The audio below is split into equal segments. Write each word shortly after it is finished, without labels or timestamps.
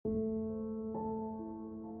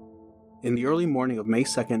In the early morning of May 2,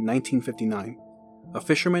 1959, a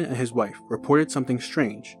fisherman and his wife reported something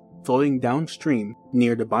strange floating downstream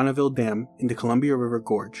near the Bonneville Dam in the Columbia River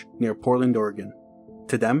Gorge near Portland, Oregon.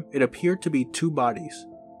 To them, it appeared to be two bodies,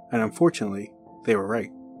 and unfortunately, they were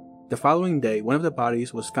right. The following day, one of the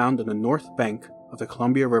bodies was found on the north bank of the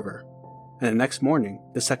Columbia River, and the next morning,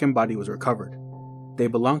 the second body was recovered. They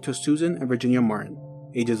belonged to Susan and Virginia Martin,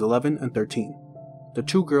 ages 11 and 13. The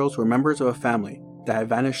two girls were members of a family that had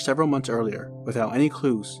vanished several months earlier without any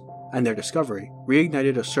clues, and their discovery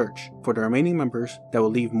reignited a search for the remaining members that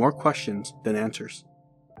will leave more questions than answers.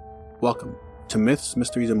 Welcome to Myths,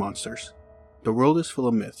 Mysteries, and Monsters. The world is full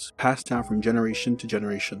of myths passed down from generation to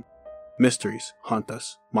generation. Mysteries haunt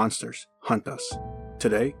us, monsters hunt us.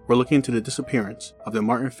 Today, we're looking into the disappearance of the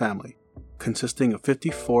Martin family, consisting of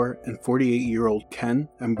 54 and 48-year-old Ken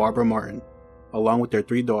and Barbara Martin, along with their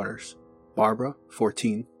three daughters, Barbara,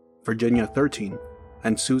 14, Virginia, 13,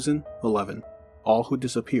 and Susan, 11, all who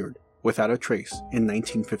disappeared without a trace in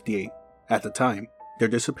 1958. At the time, their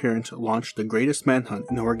disappearance launched the greatest manhunt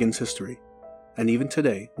in Oregon's history, and even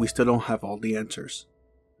today, we still don't have all the answers.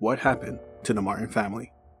 What happened to the Martin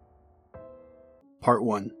family? Part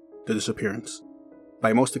 1. The Disappearance.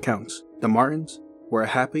 By most accounts, the Martins were a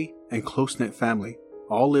happy and close-knit family,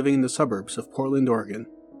 all living in the suburbs of Portland, Oregon,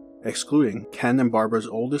 excluding Ken and Barbara's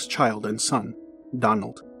oldest child and son,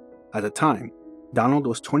 Donald. At the time, Donald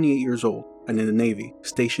was 28 years old and in the Navy,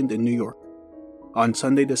 stationed in New York. On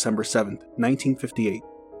Sunday, December 7, 1958,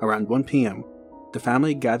 around 1 p.m., the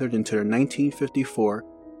family gathered into their 1954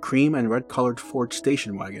 cream and red-colored Ford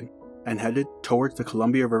station wagon and headed towards the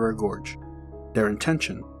Columbia River Gorge. Their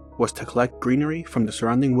intention was to collect greenery from the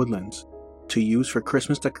surrounding woodlands to use for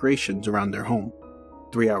Christmas decorations around their home.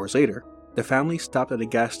 3 hours later, the family stopped at a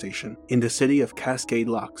gas station in the city of Cascade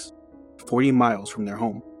Locks, 40 miles from their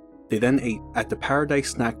home. They then ate at the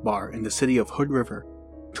Paradise Snack Bar in the city of Hood River,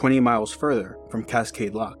 20 miles further from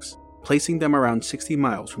Cascade Locks, placing them around 60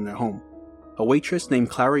 miles from their home. A waitress named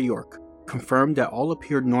Clara York confirmed that all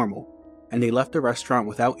appeared normal, and they left the restaurant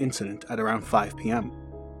without incident at around 5 p.m.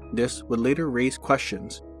 This would later raise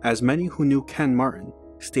questions, as many who knew Ken Martin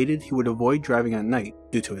stated he would avoid driving at night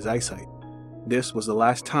due to his eyesight. This was the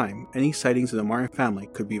last time any sightings of the Martin family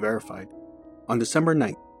could be verified. On December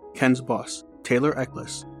 9th, Ken's boss, Taylor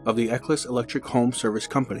Eckles, of the Eckles Electric Home Service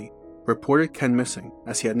Company, reported Ken missing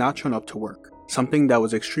as he had not shown up to work, something that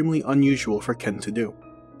was extremely unusual for Ken to do.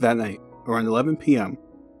 That night, around 11 p.m.,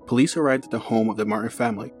 police arrived at the home of the Martin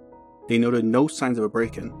family. They noted no signs of a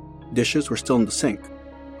break-in. Dishes were still in the sink,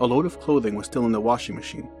 a load of clothing was still in the washing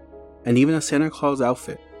machine, and even a Santa Claus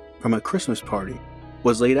outfit from a Christmas party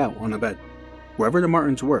was laid out on a bed. Wherever the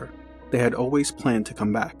Martins were, they had always planned to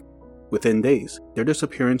come back. Within days, their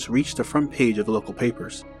disappearance reached the front page of the local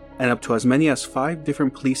papers, and up to as many as 5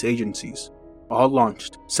 different police agencies all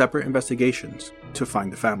launched separate investigations to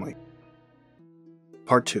find the family.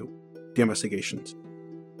 Part 2. The Investigations.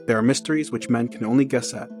 There are mysteries which men can only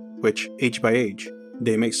guess at, which, age by age,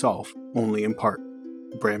 they may solve only in part.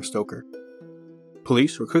 Bram Stoker.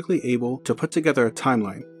 Police were quickly able to put together a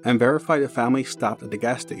timeline and verify the family stopped at the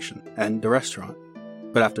gas station and the restaurant,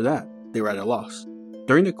 but after that, they were at a loss.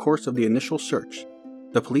 During the course of the initial search,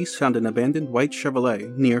 the police found an abandoned white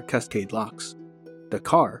Chevrolet near Cascade Locks. The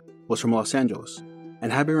car was from Los Angeles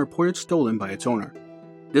and had been reported stolen by its owner.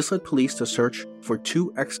 This led police to search for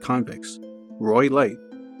 2 ex-convicts, Roy Light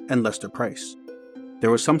and Lester Price.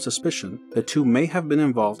 There was some suspicion the two may have been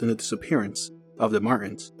involved in the disappearance of the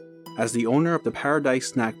Martins, as the owner of the Paradise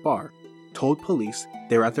Snack Bar told police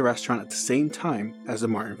they were at the restaurant at the same time as the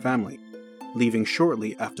Martin family, leaving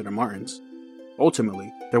shortly after the Martins.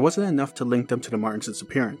 Ultimately, there wasn't enough to link them to the Martins'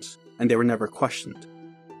 disappearance, and they were never questioned.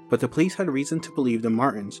 But the police had reason to believe the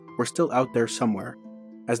Martins were still out there somewhere,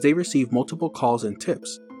 as they received multiple calls and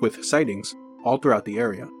tips with sightings all throughout the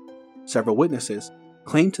area. Several witnesses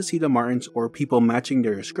claimed to see the Martins or people matching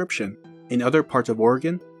their description in other parts of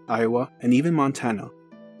Oregon, Iowa, and even Montana,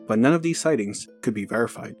 but none of these sightings could be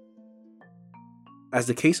verified. As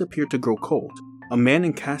the case appeared to grow cold, a man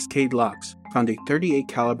in Cascade Locks found a .38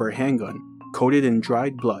 caliber handgun coated in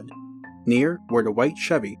dried blood near where the white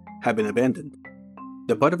Chevy had been abandoned.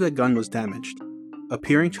 The butt of the gun was damaged,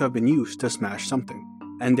 appearing to have been used to smash something,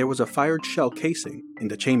 and there was a fired shell casing in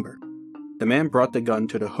the chamber. The man brought the gun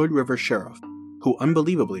to the Hood River Sheriff, who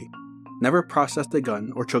unbelievably never processed the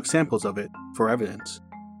gun or took samples of it for evidence.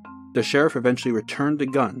 The sheriff eventually returned the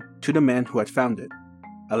gun to the man who had found it,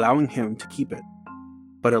 allowing him to keep it.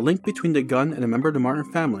 But a link between the gun and a member of the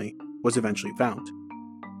Martin family was eventually found.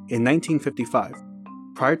 In 1955,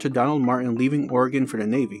 prior to Donald Martin leaving Oregon for the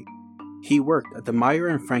Navy, he worked at the Meyer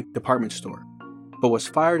and Frank department store. but was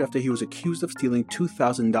fired after he was accused of stealing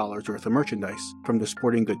 $2,000 worth of merchandise from the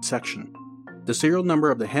sporting goods section. The serial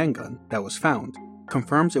number of the handgun that was found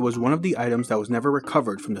confirms it was one of the items that was never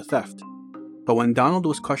recovered from the theft. But when Donald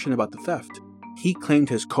was questioned about the theft, he claimed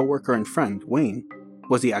his co-worker and friend, Wayne,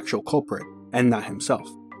 was the actual culprit, and not himself.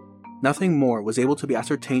 Nothing more was able to be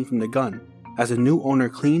ascertained from the gun, as the new owner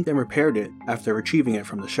cleaned and repaired it after retrieving it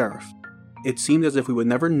from the sheriff. It seemed as if we would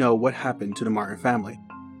never know what happened to the Martin family,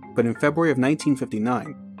 but in February of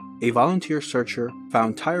 1959, a volunteer searcher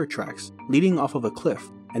found tire tracks leading off of a cliff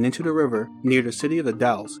and into the river near the city of the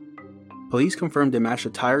Dalles. Police confirmed they matched the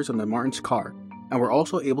tires on the Martin's car and were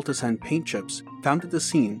also able to send paint chips found at the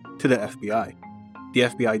scene to the FBI. The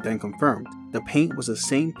FBI then confirmed the paint was the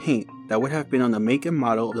same paint that would have been on the make and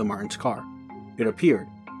model of the Martin's car. It appeared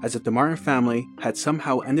as if the Martin family had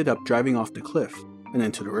somehow ended up driving off the cliff and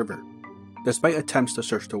into the river. Despite attempts to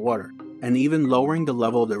search the water, and even lowering the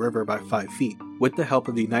level of the river by 5 feet with the help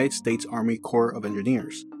of the United States Army Corps of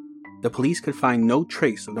Engineers, the police could find no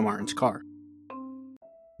trace of the Martin's car.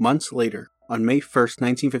 Months later, on May 1,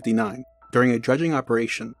 1959, during a dredging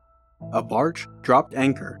operation, a barge dropped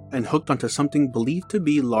anchor and hooked onto something believed to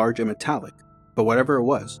be large and metallic, but whatever it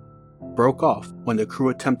was, broke off when the crew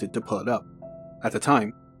attempted to pull it up. At the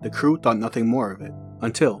time, the crew thought nothing more of it,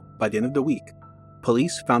 until, by the end of the week,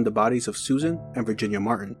 police found the bodies of Susan and Virginia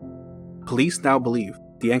Martin. Police now believe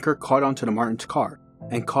the anchor caught onto the Martin's car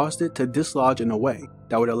and caused it to dislodge in a way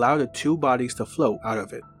that would allow the two bodies to float out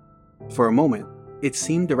of it. For a moment, it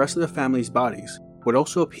seemed the rest of the family's bodies would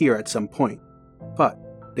also appear at some point, but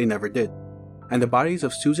they never did, and the bodies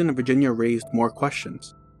of Susan and Virginia raised more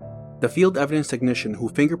questions. The field evidence technician who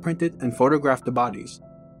fingerprinted and photographed the bodies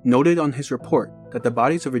noted on his report that the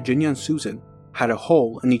bodies of Virginia and Susan had a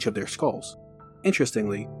hole in each of their skulls.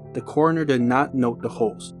 Interestingly, the coroner did not note the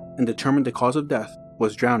holes and determined the cause of death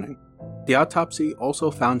was drowning. The autopsy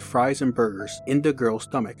also found fries and burgers in the girls'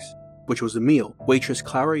 stomachs, which was a meal waitress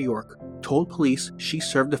Clara York told police she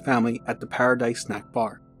served the family at the Paradise Snack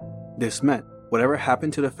Bar. This meant whatever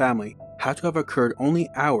happened to the family had to have occurred only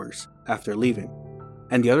hours after leaving,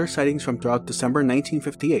 and the other sightings from throughout December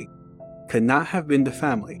 1958 could not have been the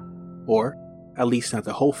family, or at least not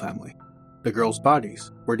the whole family. The girls'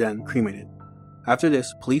 bodies were then cremated. After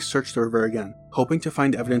this, police searched the river again, hoping to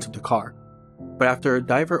find evidence of the car, but after a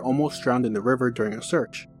diver almost drowned in the river during a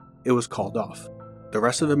search, it was called off. The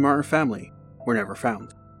rest of the Martin family were never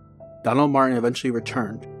found. Donald Martin eventually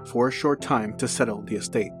returned for a short time to settle the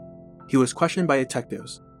estate. He was questioned by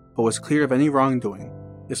detectives, but was cleared of any wrongdoing,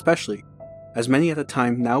 especially as many at the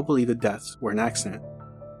time now believe the deaths were an accident.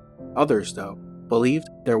 Others, though, believed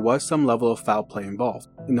there was some level of foul play involved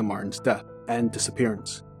in the Martins' death and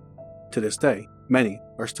disappearance. To this day, many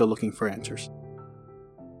are still looking for answers.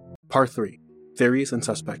 Part 3. Theories and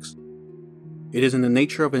Suspects. It is in the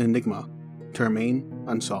nature of an enigma to remain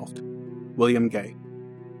unsolved. William Gay.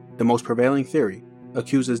 The most prevailing theory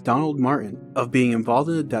accuses Donald Martin of being involved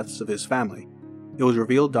in the deaths of his family. It was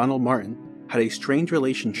revealed Donald Martin had a strange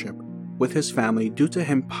relationship with his family due to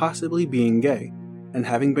him possibly being gay and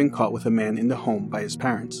having been caught with a man in the home by his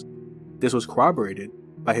parents. This was corroborated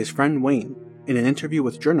by his friend Wayne in an interview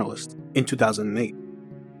with journalists in 2008.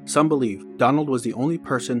 Some believe Donald was the only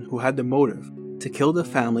person who had the motive to kill the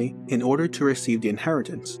family in order to receive the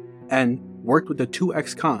inheritance, and worked with the two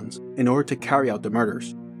ex-cons in order to carry out the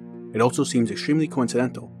murders. It also seems extremely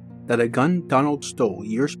coincidental that a gun Donald stole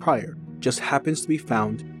years prior just happens to be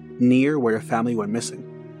found near where the family went missing.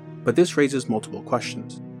 But this raises multiple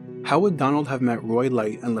questions. How would Donald have met Roy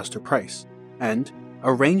Light and Lester Price, and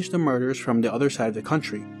arranged the murders from the other side of the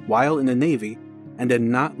country while in the Navy and then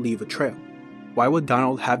not leave a trail? Why would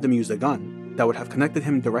Donald have them use a gun that would have connected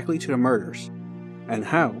him directly to the murders? And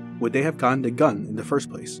how would they have gotten the gun in the first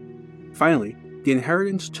place? Finally, the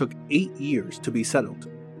inheritance took 8 years to be settled,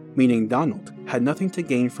 meaning Donald had nothing to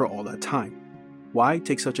gain for all that time. Why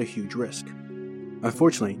take such a huge risk?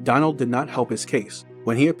 Unfortunately, Donald did not help his case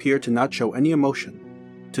when he appeared to not show any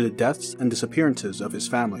emotion to the deaths and disappearances of his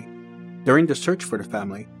family. During the search for the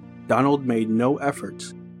family, Donald made no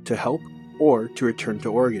efforts to help or to return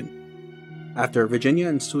to Oregon. After Virginia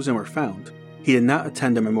and Susan were found, he did not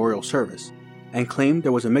attend a memorial service and claimed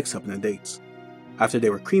there was a mix-up in the dates. After they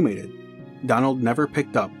were cremated, Donald never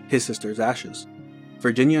picked up his sister's ashes.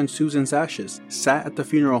 Virginia and Susan's ashes sat at the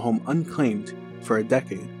funeral home unclaimed for a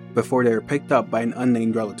decade before they were picked up by an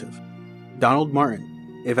unnamed relative. Donald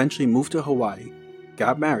Martin eventually moved to Hawaii,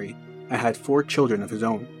 got married, and had 4 children of his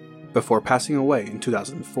own, before passing away in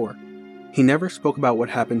 2004. He never spoke about what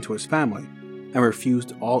happened to his family and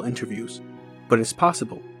refused all interviews, but it's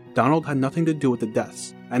possible Donald had nothing to do with the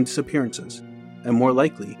deaths and disappearances, and more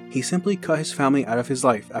likely, he simply cut his family out of his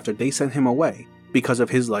life after they sent him away because of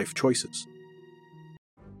his life choices.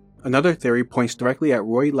 Another theory points directly at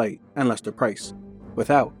Roy Light and Lester Price,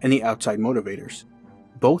 without any outside motivators.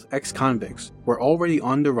 Both ex-convicts were already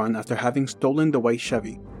on the run after having stolen the white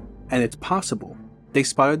Chevy, and it's possible they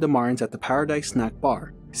spotted the Martins at the Paradise Snack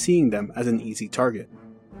Bar, seeing them as an easy target.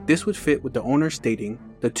 This would fit with the owner stating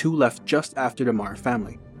the two left just after the Martin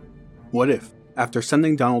family. What if, after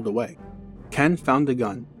sending Donald away, Ken found the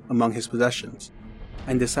gun among his possessions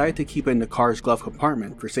and decided to keep it in the car's glove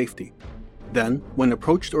compartment for safety? Then, when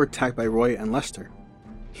approached or attacked by Roy and Lester,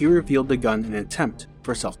 he revealed the gun in an attempt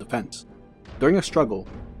for self-defense. During a struggle,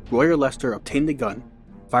 Roy or Lester obtained the gun,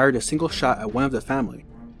 fired a single shot at one of the family,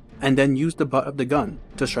 and then used the butt of the gun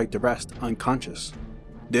to strike the rest unconscious.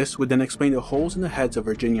 This would then explain the holes in the heads of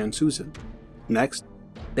Virginia and Susan. Next,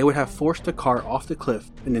 they would have forced the car off the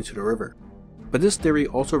cliff and into the river. But this theory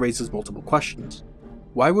also raises multiple questions.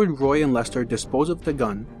 Why would Roy and Lester dispose of the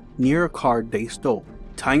gun near a car they stole,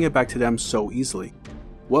 tying it back to them so easily?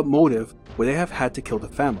 What motive would they have had to kill the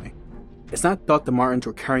family? It's not thought the Martins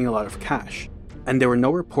were carrying a lot of cash, and there were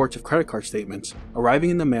no reports of credit card statements arriving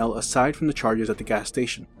in the mail aside from the charges at the gas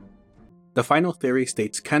station. The final theory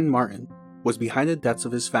states Ken Martin was behind the deaths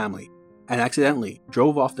of his family and accidentally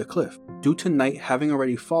drove off the cliff due to night having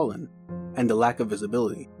already fallen and the lack of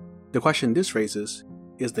visibility. The question this raises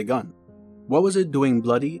is the gun. What was it doing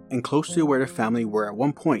bloody and close to where the family were at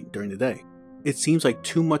one point during the day? It seems like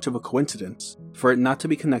too much of a coincidence for it not to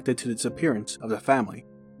be connected to the disappearance of the family.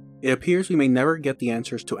 It appears we may never get the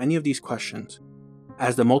answers to any of these questions,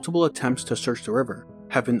 as the multiple attempts to search the river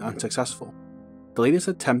have been unsuccessful. The latest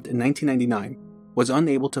attempt in 1999 was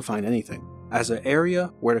unable to find anything, as the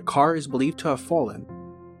area where the car is believed to have fallen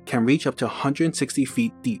can reach up to 160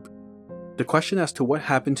 feet deep. The question as to what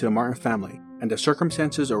happened to the Martin family and the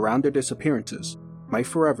circumstances around their disappearances might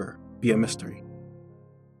forever be a mystery.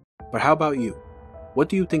 But how about you? What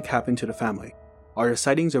do you think happened to the family? Are the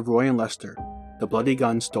sightings of Roy and Lester, the bloody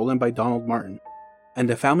gun stolen by Donald Martin, and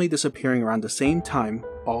the family disappearing around the same time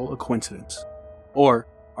all a coincidence? Or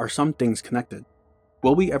are some things connected?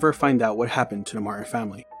 Will we ever find out what happened to the Martin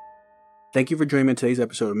family? Thank you for joining me in today's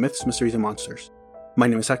episode of Myths, Mysteries, and Monsters. My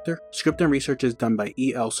name is Hector. Script and research is done by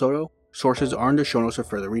E.L. Soto. Sources are in the show notes for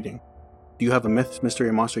further reading. Do you have a myth, mystery,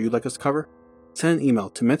 or monster you'd like us to cover? Send an email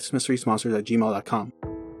to mythsmysteriesmonsters@gmail.com.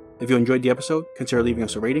 If you enjoyed the episode, consider leaving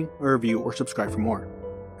us a rating, a review, or subscribe for more.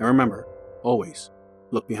 And remember, always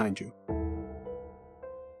look behind you.